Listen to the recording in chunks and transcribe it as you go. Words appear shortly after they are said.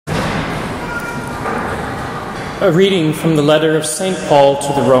A reading from the letter of St. Paul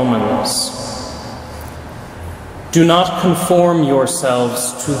to the Romans. Do not conform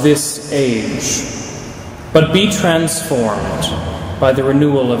yourselves to this age, but be transformed by the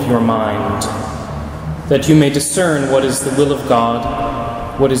renewal of your mind, that you may discern what is the will of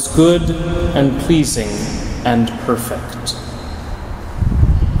God, what is good and pleasing and perfect.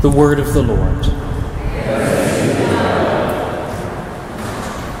 The word of the Lord.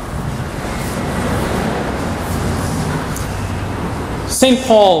 St.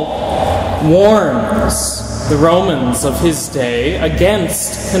 Paul warns the Romans of his day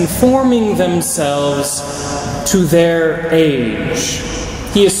against conforming themselves to their age.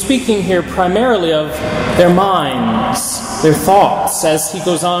 He is speaking here primarily of their minds, their thoughts, as he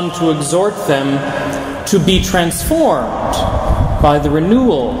goes on to exhort them to be transformed by the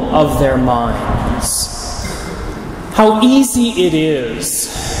renewal of their minds. How easy it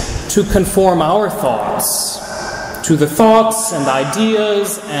is to conform our thoughts to the thoughts and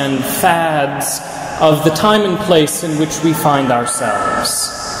ideas and fads of the time and place in which we find ourselves.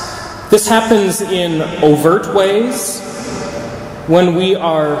 This happens in overt ways, when we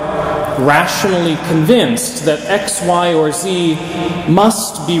are rationally convinced that X, Y, or Z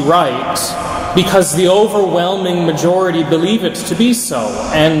must be right because the overwhelming majority believe it to be so,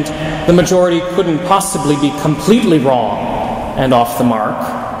 and the majority couldn't possibly be completely wrong and off the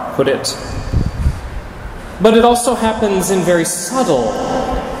mark, could it? But it also happens in very subtle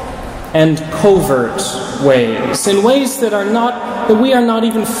and covert ways, in ways that we are not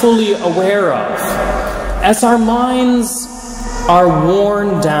even fully aware of, as our minds are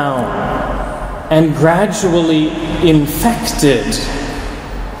worn down and gradually infected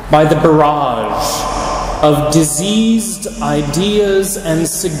by the barrage of diseased ideas and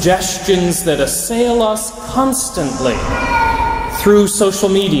suggestions that assail us constantly through social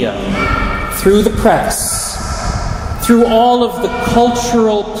media, through the press, through all of the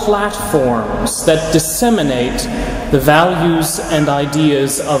cultural platforms that disseminate the values and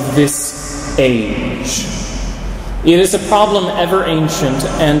ideas of this age. It is a problem ever ancient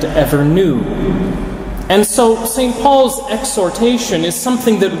and ever new. And so St. Paul's exhortation is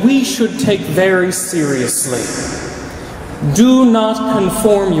something that we should take very seriously. Do not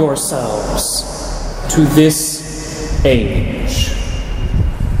conform yourselves to this age.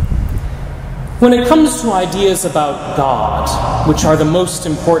 When it comes to ideas about God, which are the most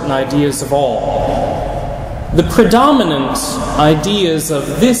important ideas of all, the predominant ideas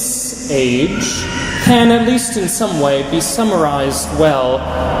of this age can, at least in some way, be summarized well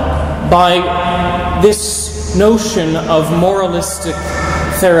by this notion of moralistic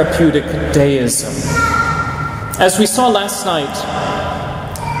therapeutic deism. As we saw last night,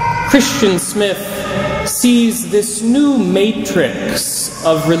 Christian Smith sees this new matrix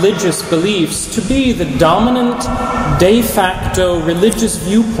of religious beliefs to be the dominant de facto religious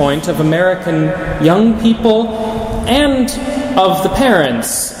viewpoint of American young people and of the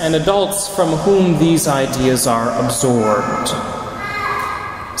parents and adults from whom these ideas are absorbed.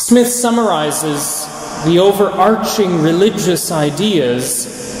 Smith summarizes the overarching religious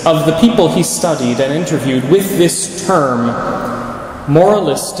ideas of the people he studied and interviewed with this term,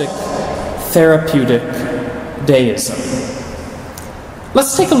 moralistic therapeutic deism.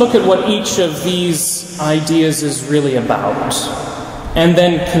 Let's take a look at what each of these ideas is really about, and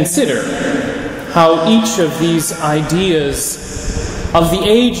then consider how each of these ideas of the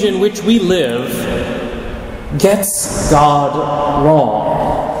age in which we live gets God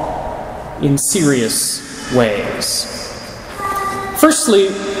wrong in serious ways. Firstly,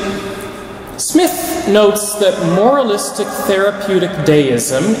 Smith notes that moralistic therapeutic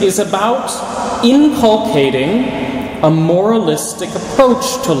deism is about inculcating a moralistic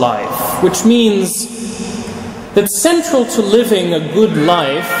approach to life, which means that central to living a good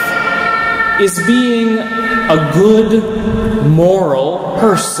life is being a good moral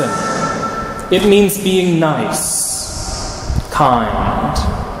person. It means being nice, kind,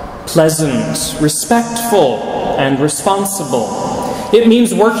 pleasant, respectful, and responsible. It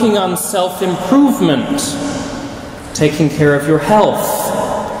means working on self-improvement, taking care of your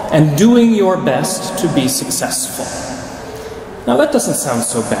health, and doing your best to be successful. Now that doesn't sound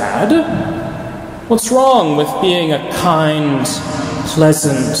so bad. What's wrong with being a kind,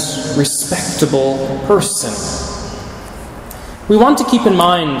 pleasant, respectable person? We want to keep in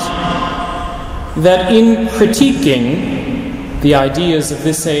mind that in critiquing the ideas of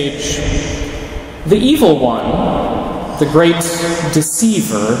this age, the evil one, the great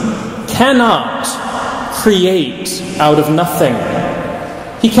deceiver, cannot create out of nothing.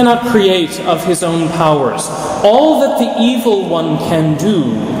 He cannot create of his own powers. All that the evil one can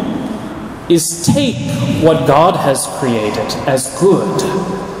do is take what God has created as good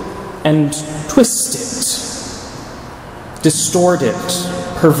and twist it, distort it,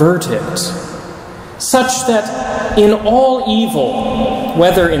 pervert it, such that in all evil,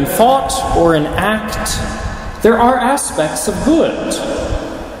 whether in thought or in act, there are aspects of good.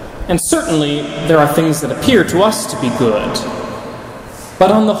 And certainly there are things that appear to us to be good.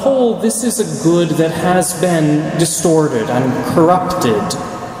 But on the whole, this is a good that has been distorted and corrupted,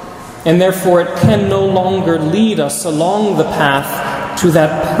 and therefore it can no longer lead us along the path to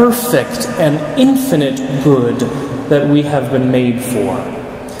that perfect and infinite good that we have been made for.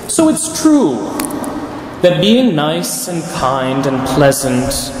 So it's true that being nice and kind and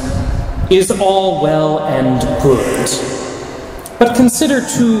pleasant is all well and good. But consider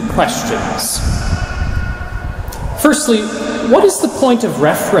two questions. Firstly, what is the point of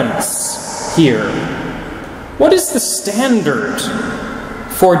reference here? What is the standard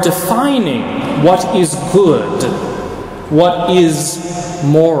for defining what is good, what is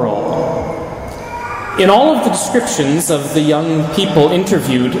moral? In all of the descriptions of the young people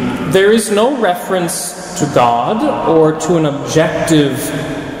interviewed, there is no reference to God or to an objective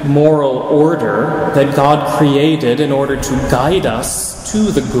moral order that God created in order to guide us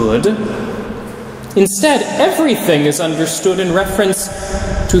to the good. Instead, everything is understood in reference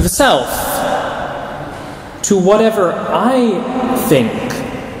to the self, to whatever I think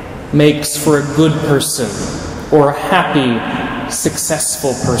makes for a good person or a happy,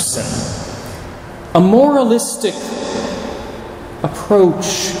 successful person. A moralistic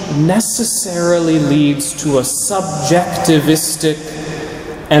approach necessarily leads to a subjectivistic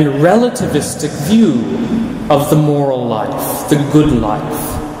and relativistic view of the moral life, the good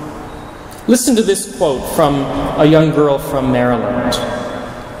life. Listen to this quote from a young girl from Maryland.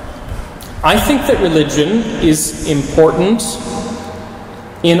 I think that religion is important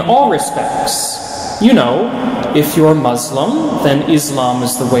in all respects. You know, if you're Muslim, then Islam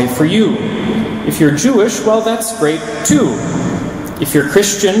is the way for you. If you're Jewish, well, that's great too. If you're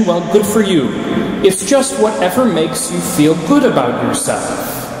Christian, well, good for you. It's just whatever makes you feel good about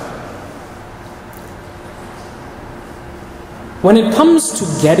yourself. When it comes to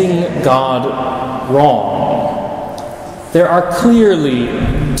getting God wrong, there are clearly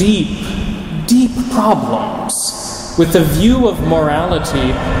deep, deep problems with a view of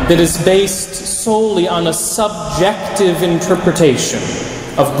morality that is based solely on a subjective interpretation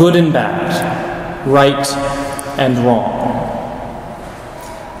of good and bad, right and wrong.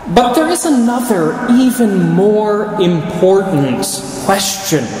 But there is another, even more important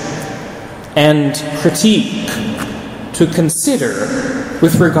question and critique to consider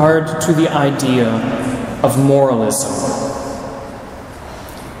with regard to the idea of moralism.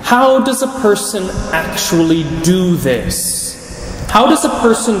 How does a person actually do this? How does a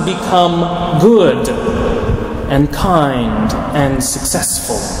person become good and kind and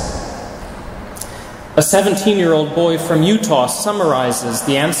successful? A 17-year-old boy from Utah summarizes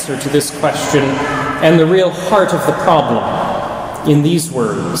the answer to this question and the real heart of the problem in these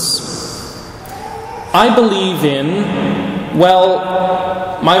words. I believe in, well,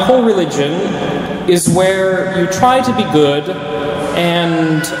 my whole religion is where you try to be good,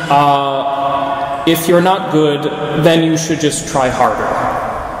 and if you're not good, then you should just try harder.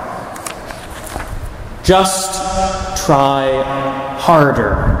 Just try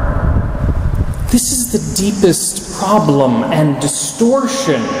harder. This is the deepest problem and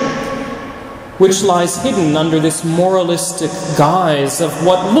distortion which lies hidden under this moralistic guise of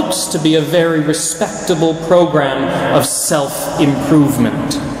what looks to be a very respectable program of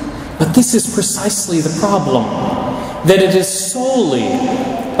self-improvement. But this is precisely the problem, that it is solely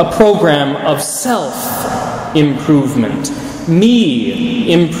a program of self-improvement,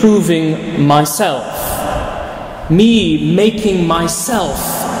 me improving myself, me making myself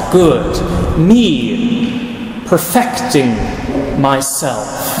good, me perfecting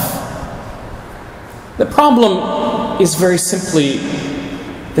myself. The problem is very simply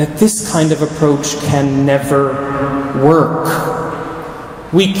that this kind of approach can never work.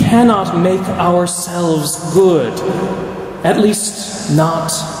 We cannot make ourselves good, at least not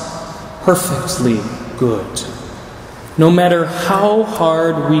perfectly good. No matter how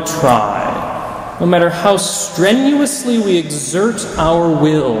hard we try, no matter how strenuously we exert our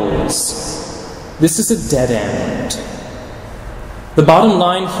wills, this is a dead end. The bottom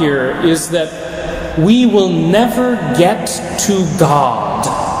line here is that we will never get to God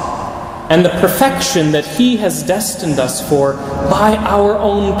and the perfection that He has destined us for by our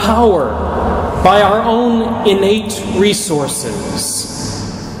own power, by our own innate resources,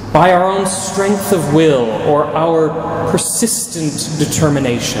 by our own strength of will or our persistent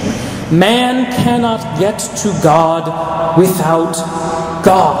determination. Man cannot get to God without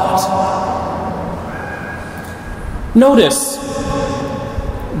God. Notice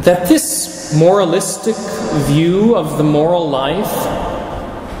that this moralistic view of the moral life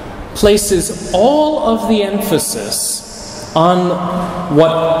places all of the emphasis on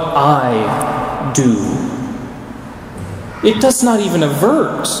what I do. It does not even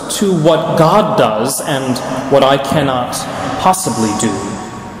avert to what God does and what I cannot possibly do.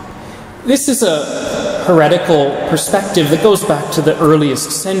 This is a heretical perspective that goes back to the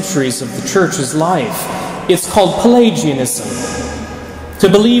earliest centuries of the Church's life. It's called Pelagianism. To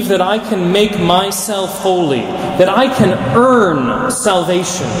believe that I can make myself holy, that I can earn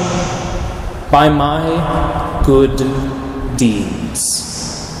salvation by my good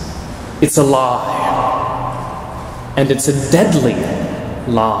deeds. It's a lie. And it's a deadly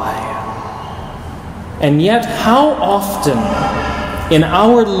lie. And yet, how often in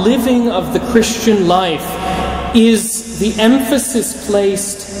our living of the Christian life is the emphasis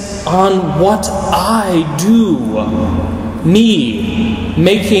placed on what I do? Me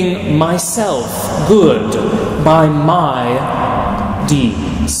making myself good by my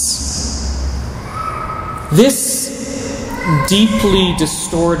deeds. This deeply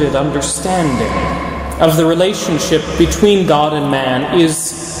distorted understanding of the relationship between God and man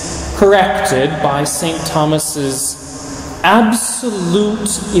is corrected by St. Thomas's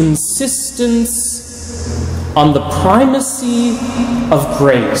absolute insistence on the primacy of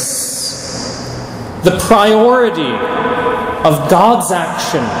grace, the priority of God's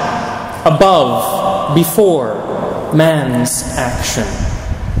action before man's action.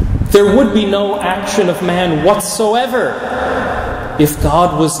 There would be no action of man whatsoever if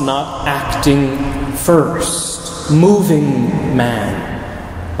God was not acting first, moving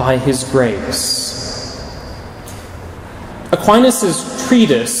man by his grace. Aquinas'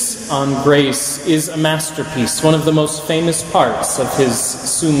 treatise on grace is a masterpiece, one of the most famous parts of his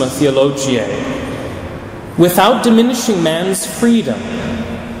Summa Theologiae. Without diminishing man's freedom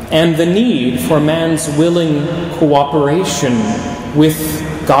and the need for man's willing cooperation with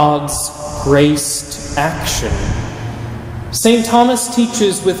God's graced action, St. Thomas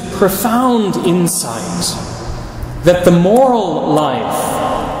teaches with profound insight that the moral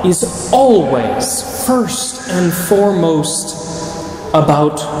life is always first and foremost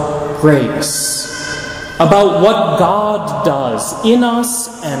about grace, about what God does in us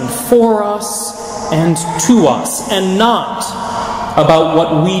and for us and to us, and not about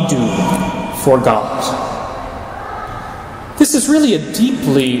what we do for God. This is really a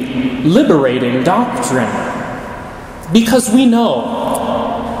deeply liberating doctrine, because we know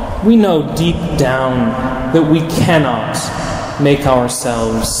deep down that we cannot make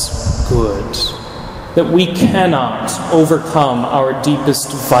ourselves good, that we cannot overcome our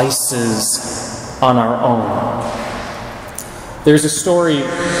deepest vices on our own. There's a story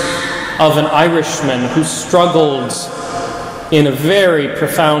of an Irishman who struggled in a very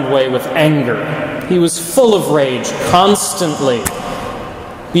profound way with anger. He was full of rage, constantly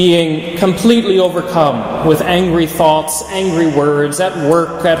being completely overcome with angry thoughts, angry words, at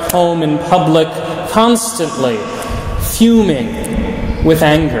work, at home, in public, constantly fuming with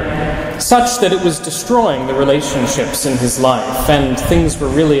anger, such that it was destroying the relationships in his life, and things were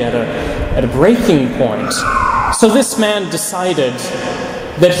really at a breaking point. So this man decided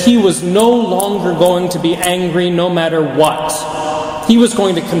that he was no longer going to be angry no matter what. He was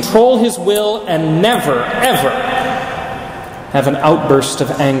going to control his will and never, ever have an outburst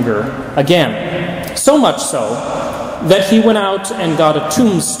of anger again. So much so that he went out and got a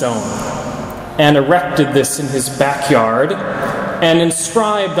tombstone and erected this in his backyard and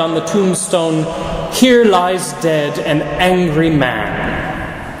inscribed on the tombstone, "Here lies dead an angry man."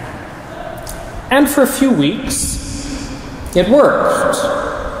 And for a few weeks, it worked.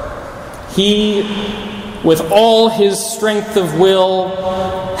 He, with all his strength of will,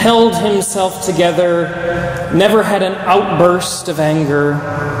 held himself together, never had an outburst of anger.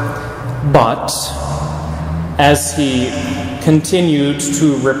 But as he continued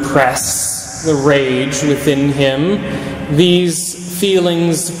to repress the rage within him, these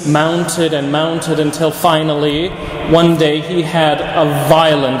feelings mounted and mounted until finally, one day he had a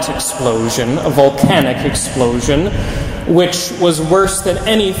violent explosion, a volcanic explosion, which was worse than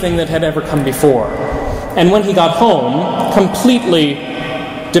anything that had ever come before. And when he got home, completely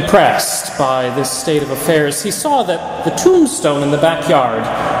depressed by this state of affairs, he saw that the tombstone in the backyard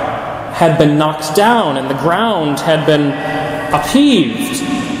had been knocked down and the ground had been upheaved.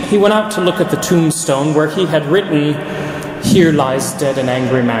 He went out to look at the tombstone where he had written, "Here lies dead an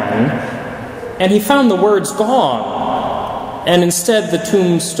angry man," and he found the words gone. and instead the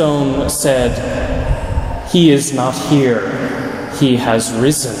tombstone said, "He is not here, he has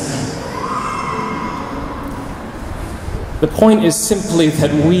risen." The point is simply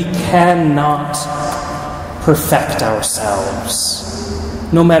that we cannot perfect ourselves.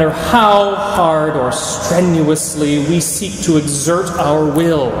 No matter how hard or strenuously we seek to exert our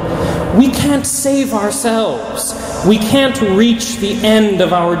will, we can't save ourselves. We can't reach the end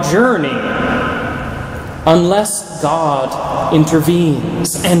of our journey unless God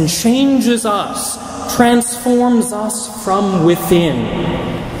intervenes and changes us, transforms us from within.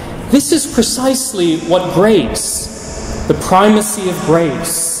 This is precisely what grace, the primacy of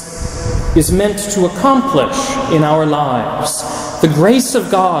grace, is meant to accomplish in our lives. The grace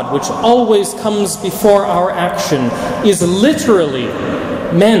of God, which always comes before our action, is literally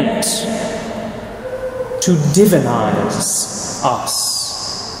meant to divinize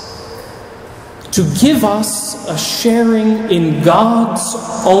us, to give us a sharing in God's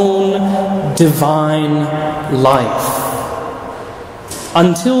own divine life,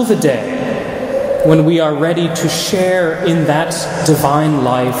 until the day when we are ready to share in that divine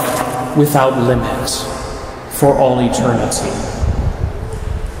life without limit for all eternity.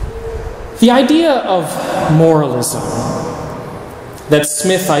 The idea of moralism that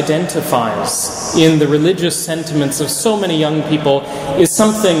Smith identifies in the religious sentiments of so many young people is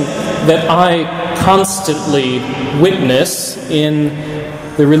something that I constantly witness in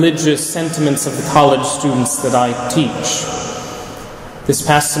the religious sentiments of the college students that I teach. This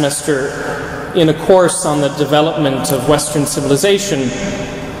past semester, in a course on the development of Western civilization,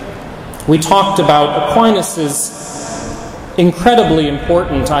 we talked about Aquinas' incredibly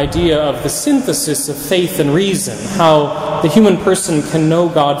important idea of the synthesis of faith and reason, how the human person can know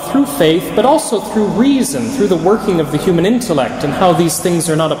God through faith, but also through reason, through the working of the human intellect, and how these things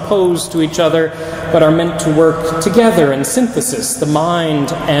are not opposed to each other, but are meant to work together in synthesis, the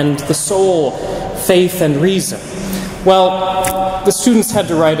mind and the soul, faith and reason. Well, the students had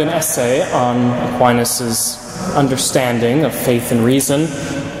to write an essay on Aquinas' understanding of faith and reason,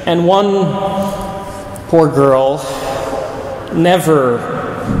 and one poor girl never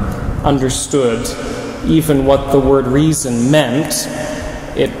understood even what the word reason meant.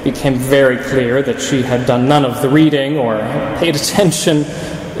 It became very clear that she had done none of the reading or paid attention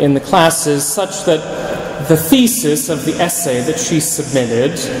in the classes, such that the thesis of the essay that she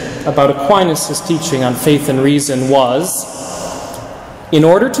submitted about Aquinas' teaching on faith and reason was, in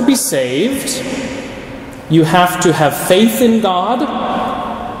order to be saved, you have to have faith in God,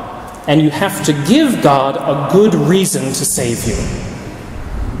 and you have to give God a good reason to save you.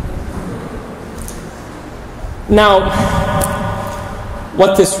 Now,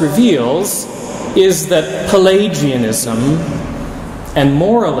 what this reveals is that Pelagianism and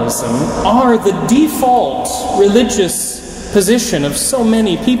moralism are the default religious position of so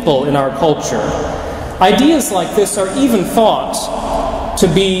many people in our culture. Ideas like this are even thought to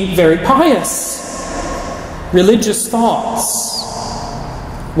be very pious, religious thoughts,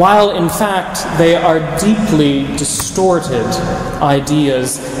 while in fact they are deeply distorted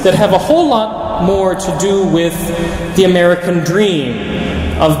ideas that have a whole lot more to do with the American dream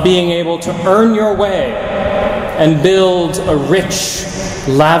of being able to earn your way and build a rich,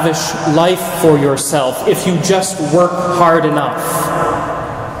 lavish life for yourself if you just work hard enough.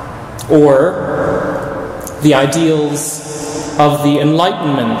 Or the ideals of the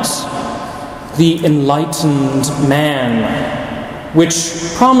Enlightenment, the enlightened man, which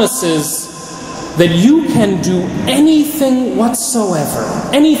promises that you can do anything whatsoever,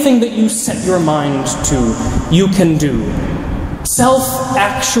 anything that you set your mind to, you can do.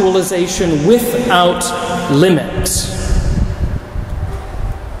 Self-actualization without limit.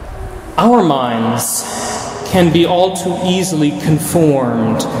 Our minds can be all too easily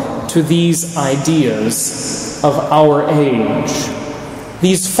conformed to these ideas of our age,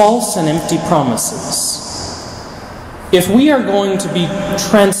 these false and empty promises. If we are going to be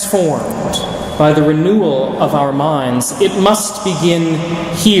transformed by the renewal of our minds, it must begin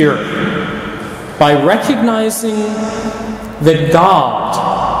here, by recognizing that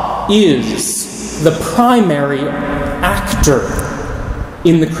God is the primary actor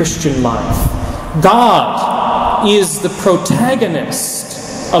in the Christian life. God is the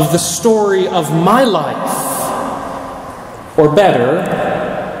protagonist of the story of my life, or better,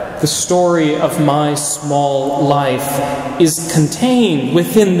 the story of my small life is contained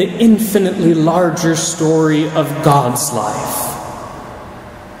within the infinitely larger story of God's life.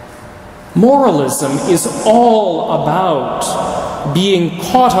 Moralism is all about being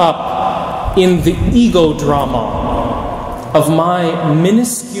caught up in the ego drama of my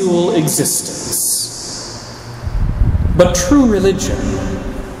minuscule existence. But true religion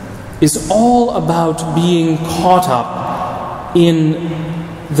is all about being caught up in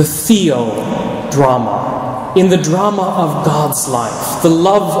the theodrama, in the drama of God's life, the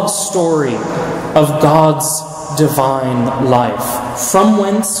love story of God's divine life, from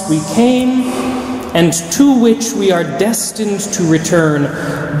whence we came and to which we are destined to return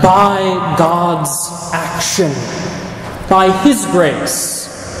by God's action, by His grace,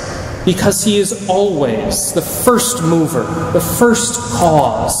 because He is always the first mover, the first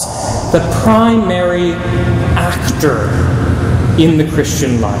cause, the primary actor in the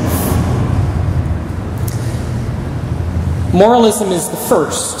Christian life. Moralism is the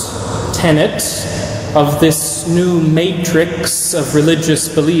first tenet of this new matrix of religious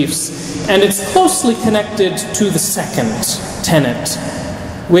beliefs, and it's closely connected to the second tenet,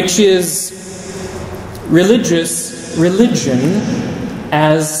 which is religion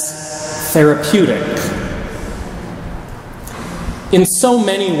as therapeutic. In so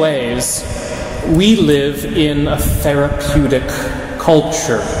many ways, we live in a therapeutic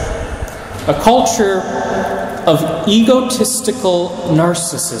culture, a culture of egotistical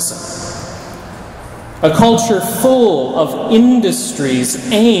narcissism, a culture full of industries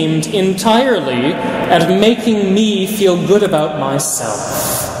aimed entirely at making me feel good about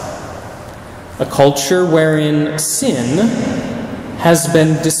myself, a culture wherein sin has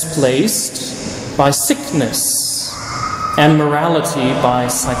been displaced by sickness and morality by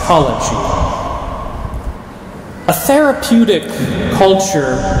psychology. A therapeutic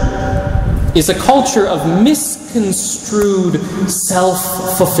culture is a culture of misconstrued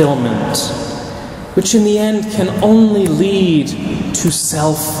self-fulfillment, which in the end can only lead to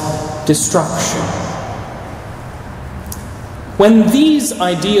self-destruction. When these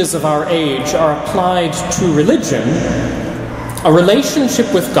ideas of our age are applied to religion, a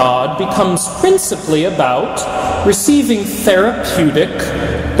relationship with God becomes principally about receiving therapeutic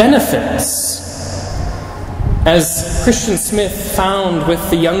benefits. As Christian Smith found with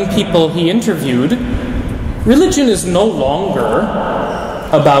the young people he interviewed, religion is no longer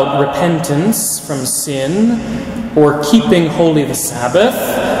about repentance from sin, or keeping holy the Sabbath,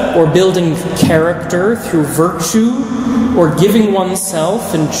 or building character through virtue, or giving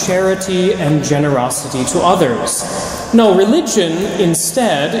oneself in charity and generosity to others. No, religion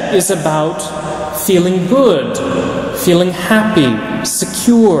instead is about feeling good, feeling happy,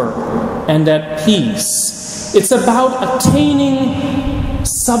 secure, and at peace. It's about attaining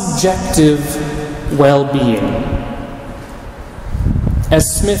subjective well-being. As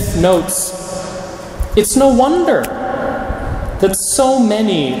Smith notes, it's no wonder that so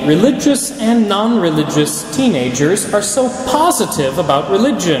many religious and non-religious teenagers are so positive about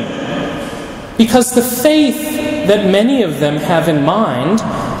religion, because the faith that many of them have in mind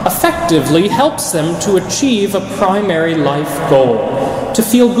effectively helps them to achieve a primary life goal, to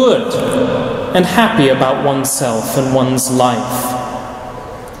feel good and happy about oneself and one's life.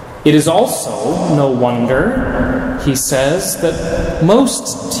 It is also no wonder, he says, that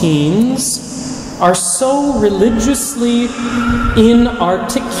most teens are so religiously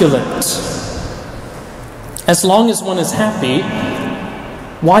inarticulate. As long as one is happy,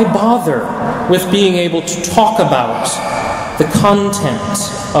 why bother with being able to talk about the content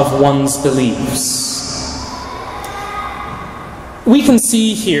of one's beliefs? We can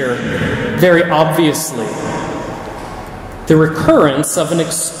see here, very obviously, the recurrence of an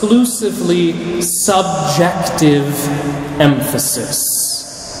exclusively subjective emphasis.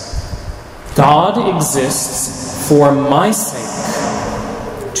 God exists for my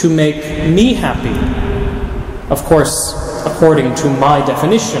sake, to make me happy. Of course, according to my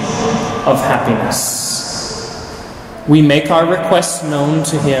definition of happiness. We make our requests known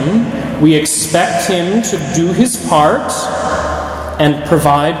to Him. We expect Him to do His part and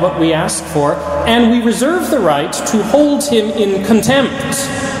provide what we ask for, and we reserve the right to hold Him in contempt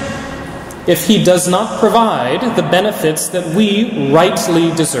if He does not provide the benefits that we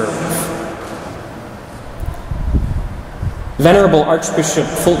rightly deserve. Venerable Archbishop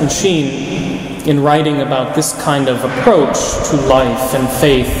Fulton Sheen, in writing about this kind of approach to life and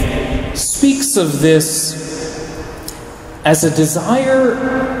faith, speaks of this as a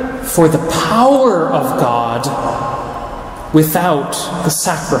desire for the power of God without the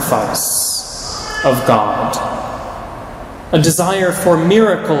sacrifice of God, a desire for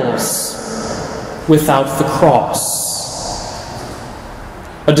miracles without the cross,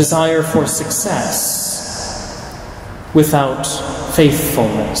 a desire for success without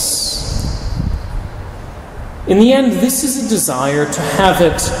faithfulness. In the end, this is a desire to have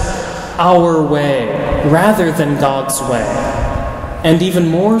it our way rather than God's way, and even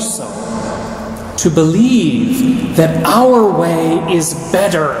more so, to believe that our way is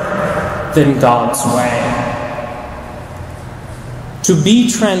better than God's way. To be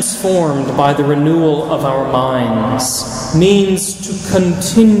transformed by the renewal of our minds means to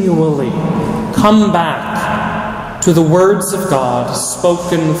continually come back to the words of God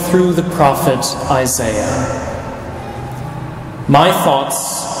spoken through the prophet Isaiah. My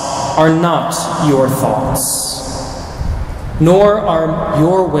thoughts are not your thoughts, nor are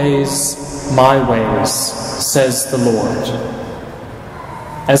your ways my ways, says the Lord.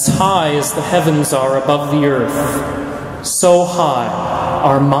 As high as the heavens are above the earth, so high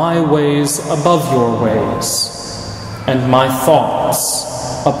are my ways above your ways, and my thoughts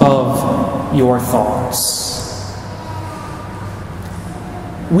above your thoughts.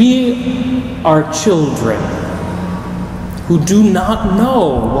 We are children who do not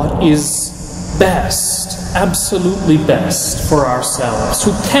know what is best, absolutely best for ourselves,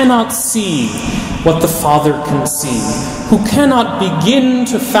 who cannot see what the Father can see, who cannot begin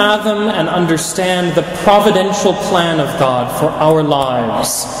to fathom and understand the providential plan of God for our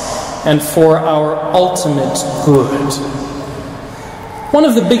lives and for our ultimate good. One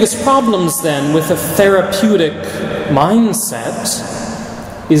of the biggest problems, then, with a therapeutic mindset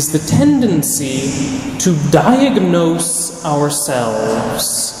is the tendency to diagnose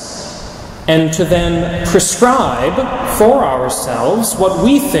ourselves and to then prescribe for ourselves what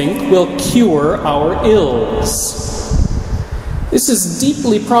we think will cure our ills. This is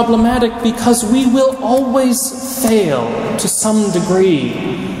deeply problematic because we will always fail to some degree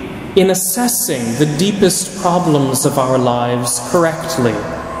in assessing the deepest problems of our lives correctly,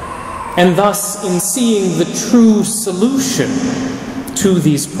 and thus in seeing the true solution to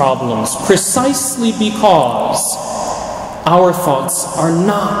these problems, precisely because our thoughts are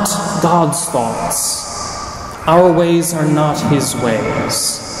not God's thoughts. Our ways are not His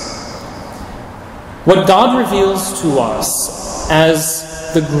ways. What God reveals to us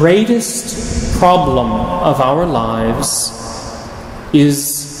as the greatest problem of our lives is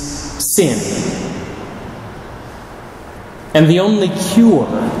sin. And the only cure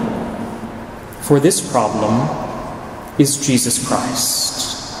for this problem is Jesus Christ.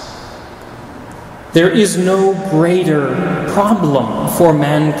 There is no greater problem for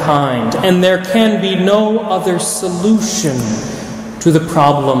mankind, and there can be no other solution to the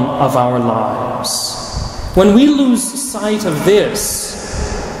problem of our lives. When we lose sight of this,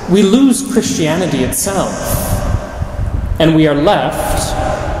 we lose Christianity itself, and we are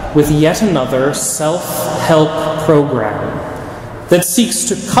left with yet another self-help program that seeks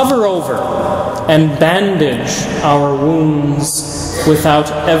to cover over and bandage our wounds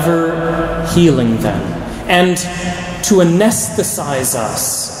without ever healing them, and to anesthetize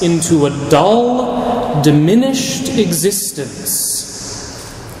us into a dull, diminished existence,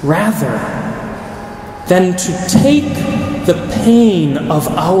 rather than to take the pain of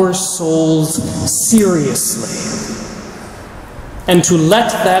our souls seriously, and to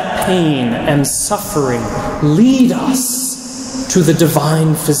let that pain and suffering lead us to the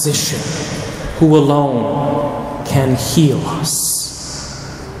divine physician who alone can heal us.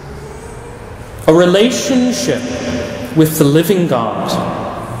 A relationship with the living God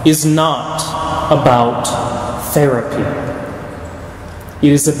is not about therapy.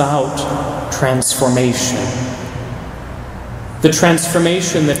 It is about transformation. The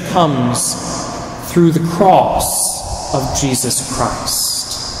transformation that comes through the cross of Jesus Christ.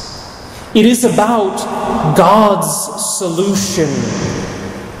 It is about God's solution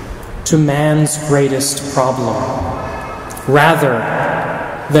to man's greatest problem, rather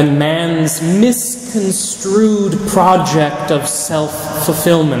than man's misconstrued project of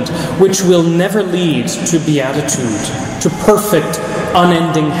self-fulfillment, which will never lead to beatitude, to perfect,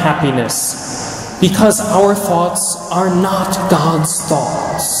 unending happiness, because our thoughts are not God's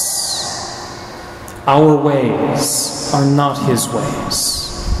thoughts. Our ways are not His ways.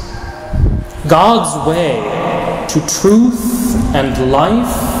 God's way to truth and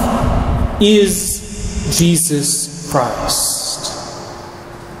life is Jesus Christ.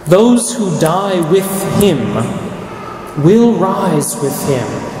 Those who die with Him will rise with Him,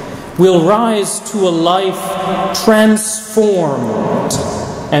 will rise to a life transformed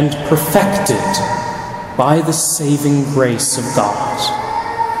and perfected by the saving grace of God.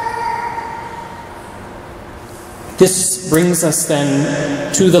 This brings us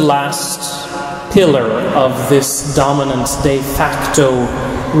then to the last pillar of this dominant de facto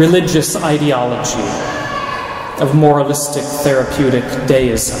religious ideology of moralistic therapeutic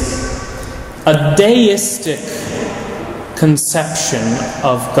deism. A deistic conception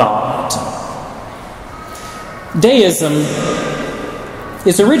of God. Deism,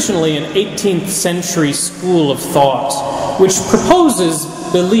 is originally an 18th century school of thought which proposes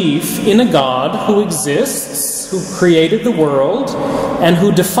belief in a God who exists, who created the world, and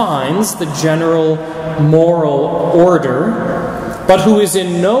who defines the general moral order, but who is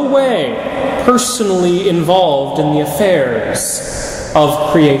in no way personally involved in the affairs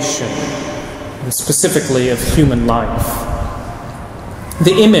of creation, and specifically of human life.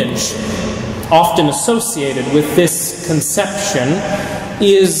 The image often associated with this conception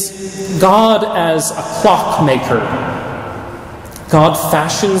is God as a clockmaker. God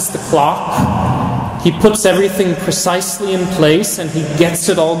fashions the clock, he puts everything precisely in place, and he gets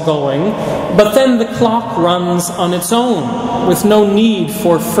it all going, but then the clock runs on its own, with no need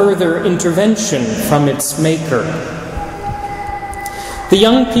for further intervention from its maker. The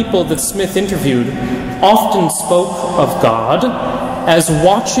young people that Smith interviewed often spoke of God as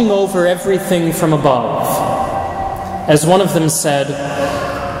watching over everything from above. As one of them said,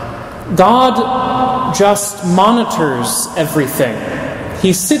 God just monitors everything.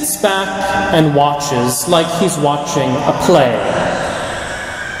 He sits back and watches like he's watching a play.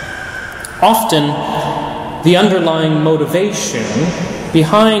 Often, the underlying motivation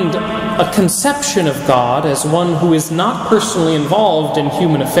behind a conception of God as one who is not personally involved in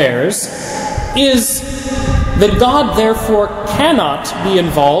human affairs is that God therefore cannot be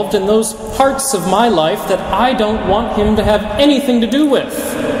involved in those parts of my life that I don't want him to have anything to do with.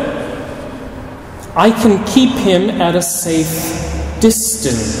 I can keep him at a safe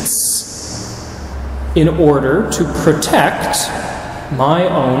distance in order to protect my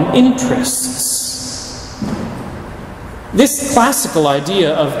own interests. This classical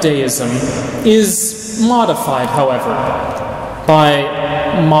idea of deism is modified, however, by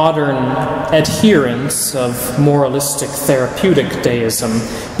modern adherents of moralistic therapeutic deism,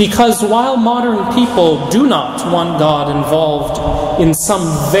 because while modern people do not want God involved in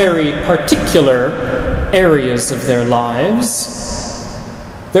some very particular areas of their lives,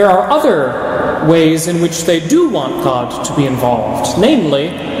 there are other ways in which they do want God to be involved, namely,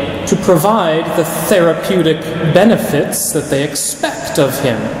 to provide the therapeutic benefits that they expect of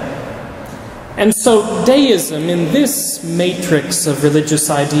him. And so deism in this matrix of religious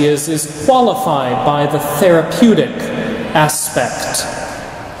ideas is qualified by the therapeutic aspect,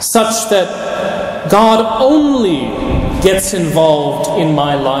 such that God only gets involved in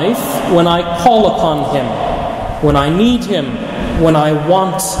my life when I call upon him, when I need him, when I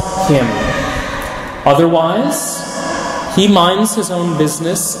want him. Otherwise, he minds his own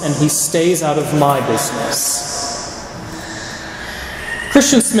business and he stays out of my business.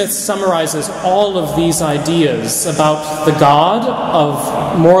 Christian Smith summarizes all of these ideas about the God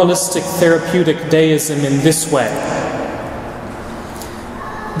of moralistic therapeutic deism in this way.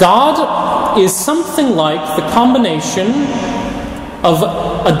 God is something like the combination of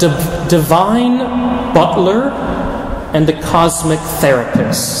a divine butler and a cosmic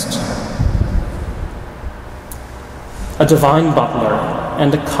therapist. A divine butler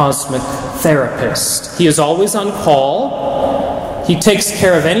and a cosmic therapist. He is always on call. He takes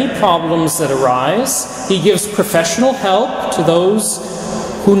care of any problems that arise. He gives professional help to those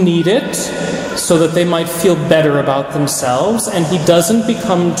who need it so that they might feel better about themselves, and he doesn't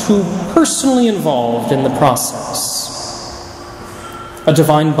become too personally involved in the process. A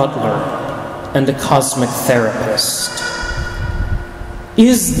divine butler and a cosmic therapist.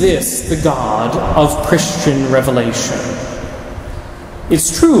 Is this the God of Christian revelation?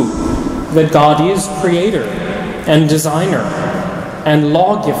 It's true that God is creator and designer and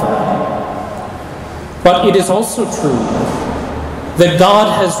lawgiver. But it is also true that God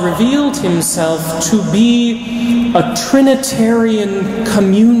has revealed himself to be a Trinitarian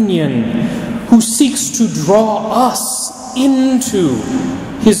communion who seeks to draw us into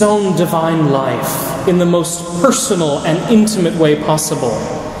his own divine life in the most personal and intimate way possible.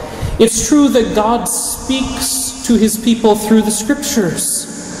 It's true that God speaks to his people through the Scriptures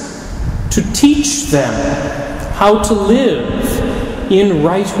to teach them how to live in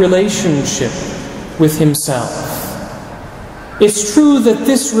right relationship with himself. It's true that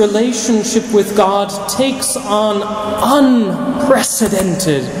this relationship with God takes on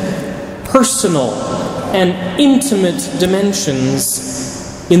unprecedented, personal, and intimate dimensions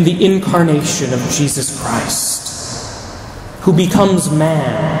in the incarnation of Jesus Christ, who becomes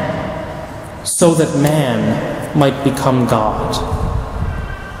man so that man might become God.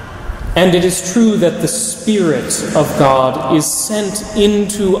 And it is true that the Spirit of God is sent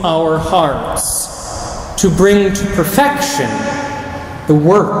into our hearts to bring to perfection the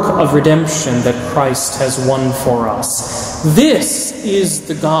work of redemption that Christ has won for us. This is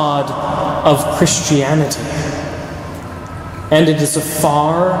the God of Christianity. and it is a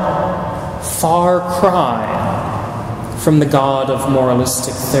far, far cry from the God of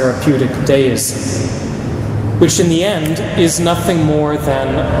moralistic therapeutic deism, which in the end is nothing more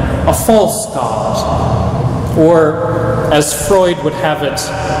than a false God, or, as Freud would have it,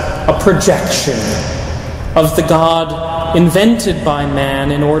 a projection of the God invented by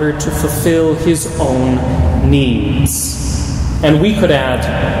man in order to fulfill his own needs. And we could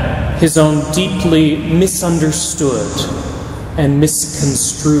add, his own deeply misunderstood and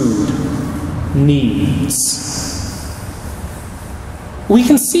misconstrued needs. We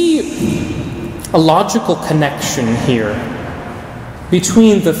can see a logical connection here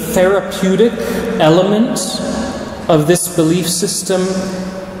between the therapeutic element of this belief system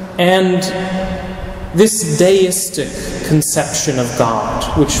and this deistic conception of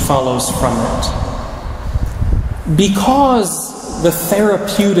God, which follows from it. Because the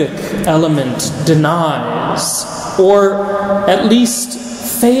therapeutic element denies, or at least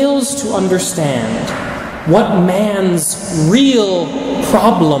fails to understand, what man's real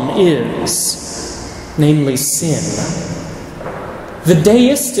problem is, namely sin. The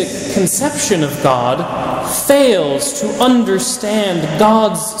deistic conception of God fails to understand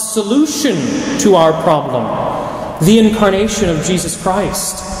God's solution to our problem, the incarnation of Jesus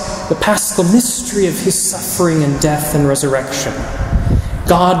Christ, the paschal mystery of his suffering and death and resurrection,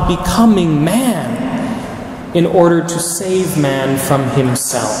 God becoming man in order to save man from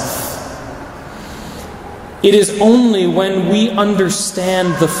himself. It is only when we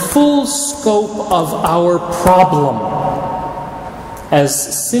understand the full scope of our problem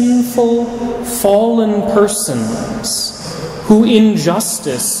as sinful, fallen persons who in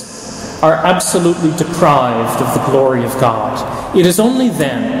justice are absolutely deprived of the glory of God. It is only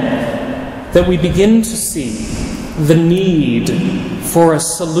then that we begin to see the need for a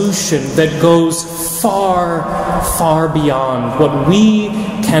solution that goes far, far beyond what we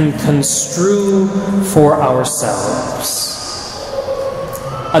can construe for ourselves.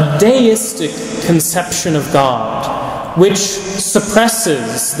 A deistic conception of God, which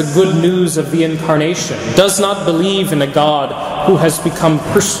suppresses the good news of the incarnation, does not believe in a God who has become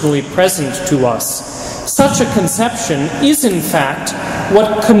personally present to us. Such a conception is, in fact,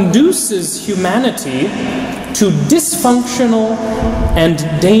 what conduces humanity to dysfunctional and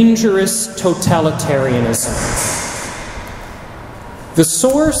dangerous totalitarianism. The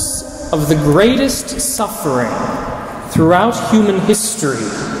source of the greatest suffering throughout human history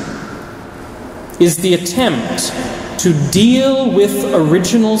is the attempt to deal with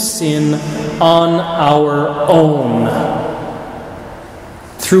original sin on our own,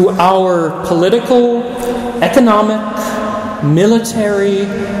 through our political, economic, military,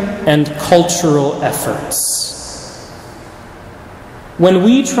 and cultural efforts. When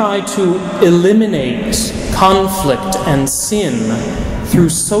we try to eliminate conflict and sin through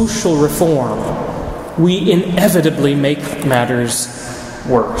social reform, we inevitably make matters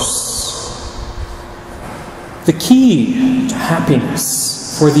worse. The key to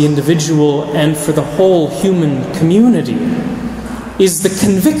happiness for the individual and for the whole human community is the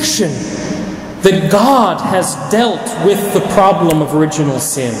conviction that God has dealt with the problem of original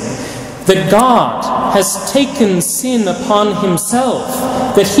sin, that God has taken sin upon himself,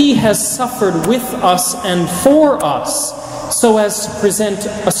 that he has suffered with us and for us, so as to present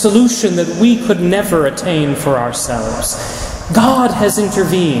a solution that we could never attain for ourselves. God has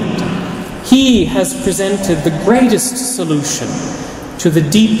intervened. He has presented the greatest solution to the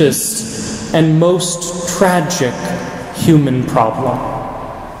deepest and most tragic human problem.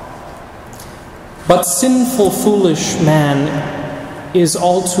 But sinful, foolish man is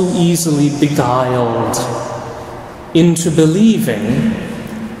all too easily beguiled into believing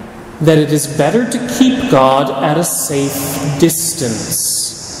that it is better to keep God at a safe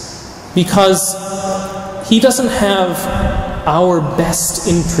distance because he doesn't have our best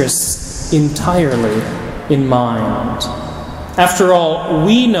interests entirely in mind. After all,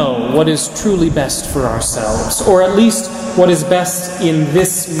 we know what is truly best for ourselves, or at least what is best in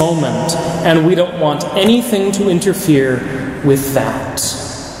this moment, and we don't want anything to interfere with that.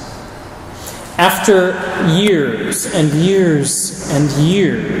 After years and years and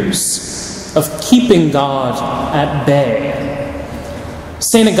years of keeping God at bay,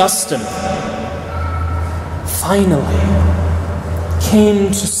 St. Augustine finally came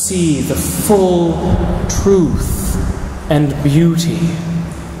to see the full truth and beauty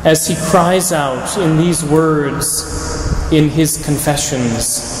as he cries out in these words in his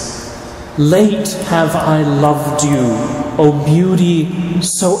Confessions, "Late have I loved you, O beauty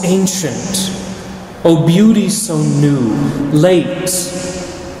so ancient, O beauty so new, late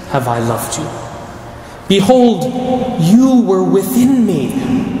have I loved you." Behold, you were within me,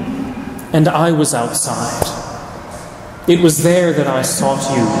 and I was outside. It was there that I sought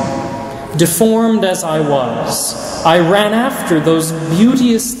you. Deformed as I was, I ran after those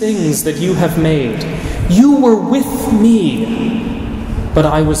beauteous things that you have made. You were with me, but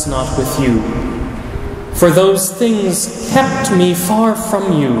I was not with you. For those things kept me far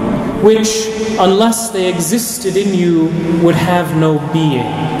from you, which, unless they existed in you, would have no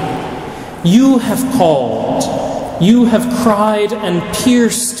being. You have called, you have cried and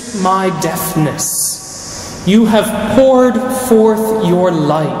pierced my deafness. You have poured forth your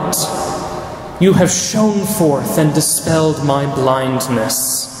light. You have shone forth and dispelled my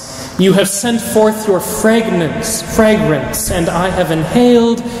blindness. You have sent forth your fragrance, and I have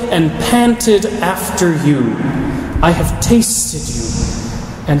inhaled and panted after you. I have tasted you,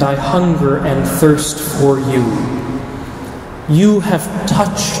 and I hunger and thirst for you. You have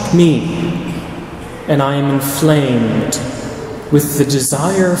touched me, and I am inflamed with the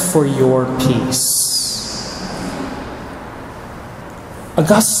desire for your peace.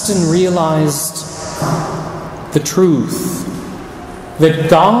 Augustine realized the truth that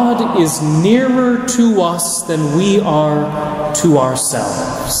God is nearer to us than we are to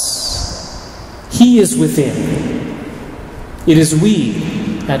ourselves. He is within. It is we,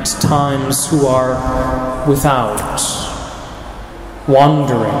 at times, who are without,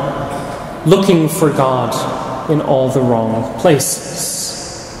 wandering, looking for God in all the wrong places.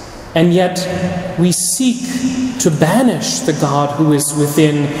 And yet we seek to banish the God who is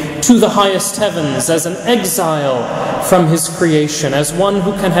within to the highest heavens as an exile from his creation, as one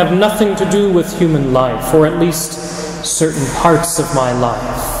who can have nothing to do with human life, or at least certain parts of my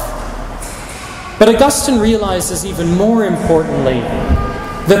life. But Augustine realizes even more importantly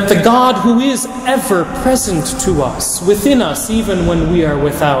that the God who is ever present to us, within us even when we are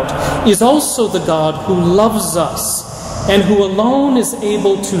without, is also the God who loves us and who alone is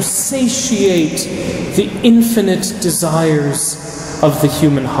able to satiate the infinite desires of the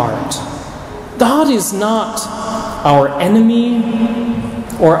human heart. God is not our enemy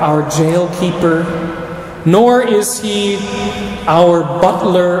or our jailkeeper, nor is he our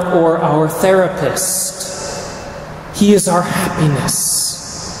butler or our therapist. He is our happiness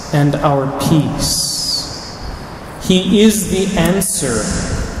and our peace. He is the answer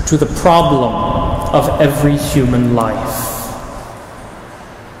to the problem of every human life.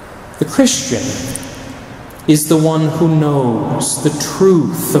 The Christian is the one who knows the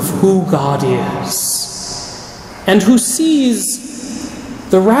truth of who God is, and who sees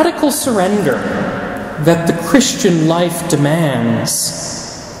the radical surrender that the Christian life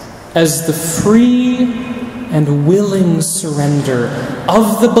demands as the free and willing surrender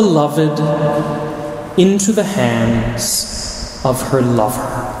of the beloved into the hands of her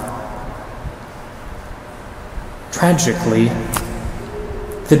lover. Tragically,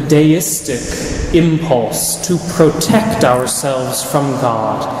 the deistic impulse to protect ourselves from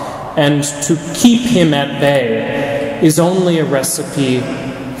God and to keep him at bay is only a recipe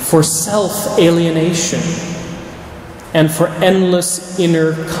for self-alienation and for endless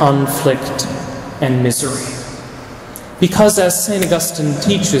inner conflict and misery. Because, as St. Augustine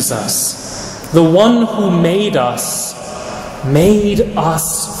teaches us, the one who made us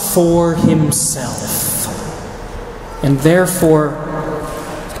for himself. And therefore,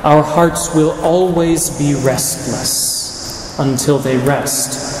 our hearts will always be restless until they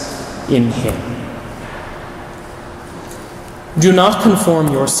rest in him. Do not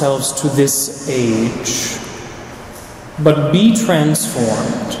conform yourselves to this age, but be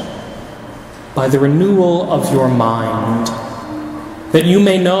transformed by the renewal of your mind, that you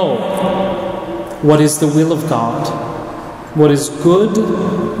may know what is the will of God, what is good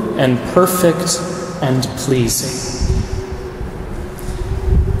and perfect and pleasing.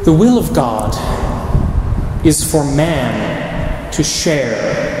 The will of God is for man to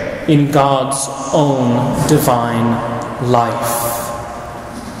share in God's own divine life.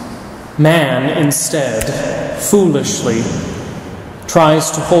 Man, instead, foolishly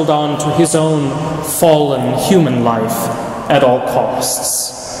tries to hold on to his own fallen human life at all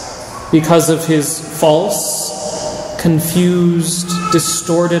costs because of his false, confused,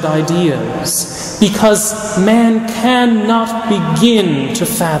 distorted ideas, because man cannot begin to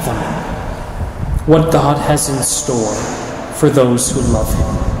fathom what God has in store for those who love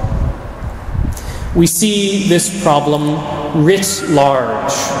him. We see this problem writ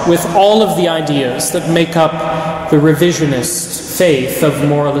large with all of the ideas that make up the revisionist faith of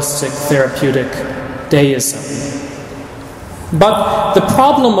moralistic therapeutic deism. But the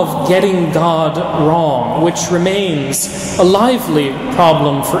problem of getting God wrong, which remains a lively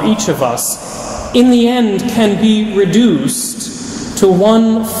problem for each of us, in the end can be reduced to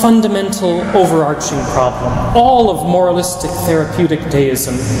one fundamental overarching problem. All of moralistic therapeutic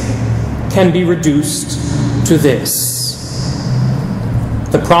deism can be reduced to this: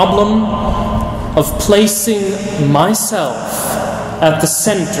 the problem of placing myself at the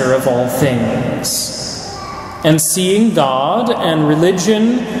center of all things, and seeing God and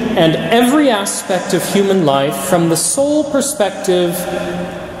religion and every aspect of human life from the sole perspective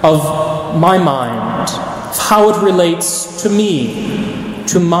of my mind, of how it relates to me,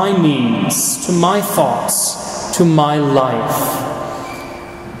 to my needs, to my thoughts, to my life.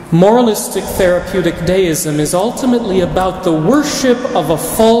 Moralistic therapeutic deism is ultimately about the worship of a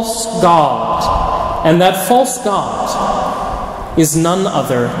false God, and that false God is none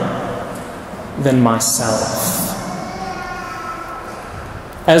other than myself.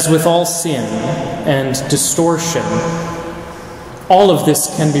 As with all sin and distortion, all of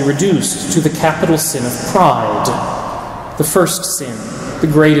this can be reduced to the capital sin of pride, the first sin, the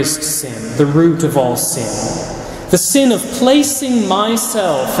greatest sin, the root of all sin. The sin of placing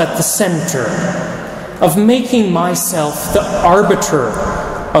myself at the center, of making myself the arbiter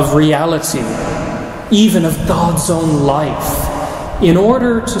of reality, even of God's own life, in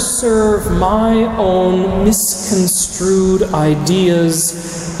order to serve my own misconstrued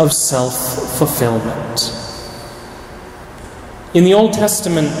ideas of self-fulfillment. In the Old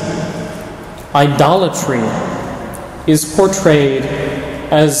Testament, idolatry is portrayed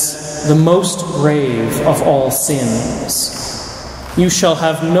as the most grave of all sins. You shall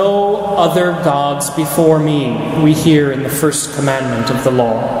have no other gods before me, we hear in the first commandment of the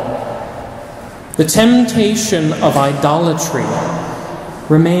law. The temptation of idolatry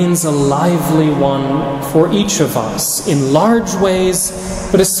remains a lively one for each of us in large ways,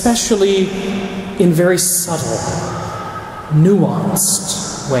 but especially in very subtle,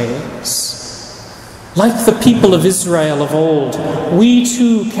 nuanced ways. Like the people of Israel of old, we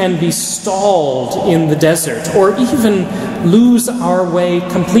too can be stalled in the desert, or even lose our way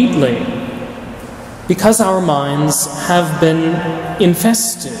completely, because our minds have been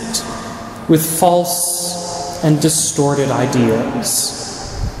infested with false and distorted ideas,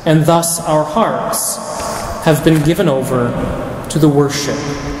 and thus our hearts have been given over to the worship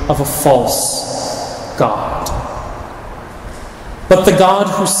of a false God. But the God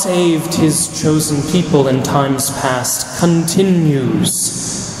who saved his chosen people in times past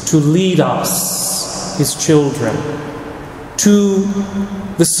continues to lead us, his children, to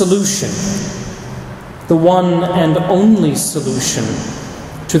the solution, the one and only solution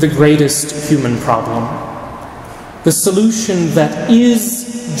to the greatest human problem, the solution that is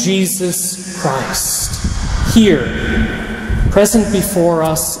Jesus Christ, here, present before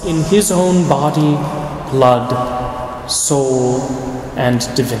us in his own body, blood, soul, and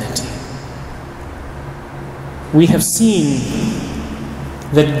divinity. We have seen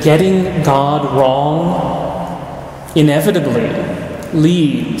that getting God wrong inevitably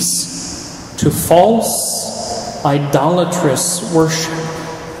leads to false, idolatrous worship.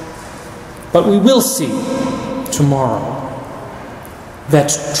 But we will see tomorrow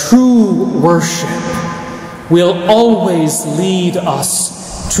that true worship will always lead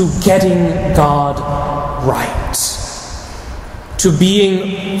us to getting God right, to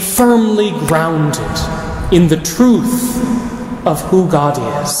being firmly grounded in the truth of who God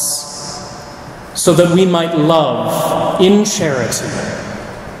is, so that we might love in charity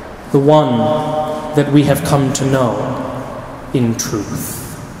the one that we have come to know in truth.